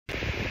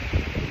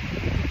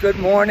Good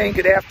morning,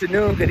 good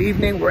afternoon, good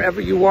evening, wherever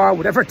you are,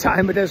 whatever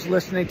time it is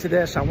listening to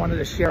this. I wanted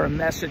to share a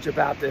message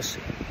about this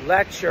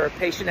lecture,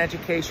 patient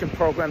education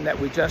program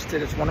that we just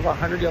did. It's one of our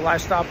 100-year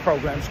lifestyle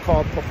programs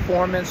called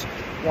Performance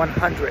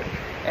 100.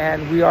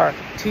 And we are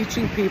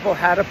teaching people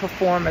how to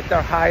perform at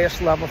their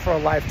highest level for a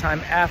lifetime,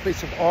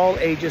 athletes of all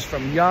ages,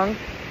 from young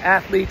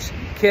athletes,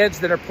 kids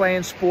that are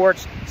playing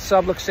sports,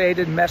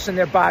 subluxated, messing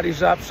their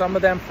bodies up, some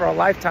of them for a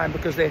lifetime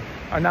because they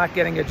are not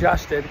getting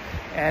adjusted.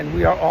 And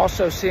we are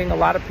also seeing a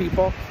lot of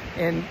people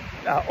in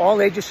all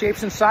ages,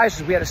 shapes, and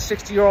sizes. We had a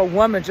 60-year-old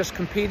woman just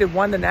competed,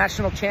 won the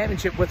national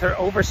championship with her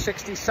over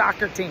 60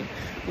 soccer team.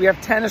 We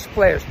have tennis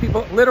players,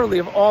 people literally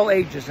of all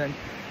ages. And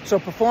so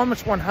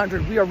Performance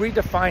 100, we are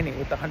redefining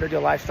with the 100-year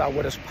lifestyle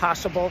what is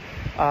possible.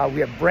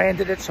 We have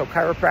branded it so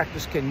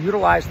chiropractors can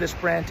utilize this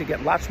brand to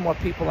get lots more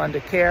people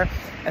under care.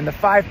 And the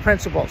 5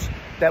 principles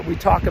that we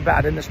talk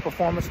about in this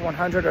Performance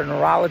 100 are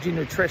neurology,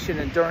 nutrition,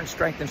 endurance,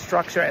 strength, and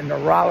structure. And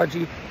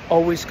neurology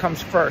always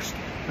comes first.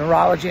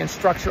 Neurology and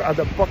structure are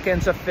the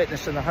bookends of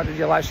fitness in the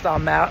 100-year lifestyle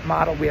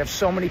model. We have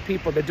so many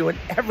people, they're doing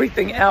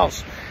everything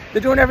else.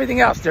 They're doing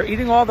everything else. They're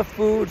eating all the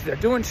foods, they're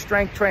doing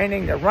strength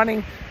training, they're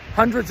running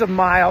hundreds of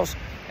miles,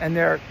 and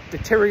they're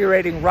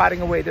deteriorating, rotting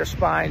away their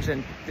spines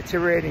and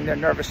deteriorating their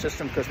nervous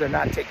system because they're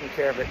not taking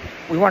care of it.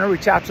 We want to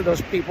reach out to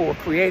those people. We're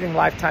creating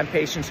lifetime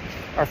patients.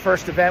 Our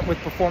first event with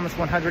Performance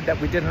 100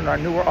 that we did in our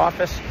newer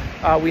office,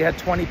 we had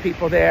 20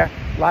 people there,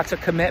 lots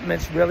of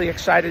commitments, really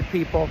excited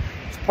people.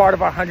 It's part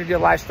of our 100-year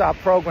lifestyle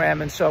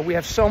program. And so we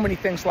have so many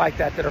things like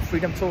that that are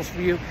freedom tools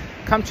for you.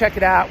 Come check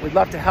it out. We'd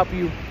love to help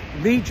you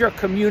lead your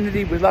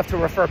community. We'd love to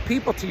refer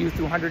people to you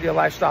through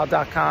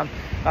 100yearlifestyle.com.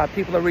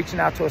 People are reaching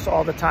out to us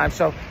all the time.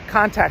 So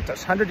contact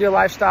us.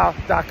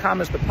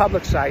 100yearlifestyle.com is the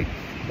public site.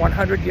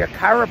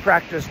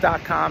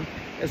 100yearchiropractors.com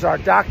is our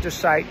doctor's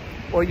site.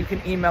 Or you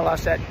can email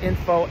us at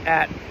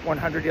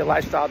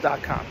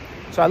info@100yearlifestyle.com.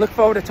 So I look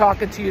forward to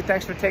talking to you.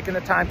 Thanks for taking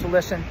the time to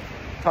listen.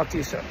 Talk to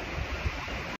you soon.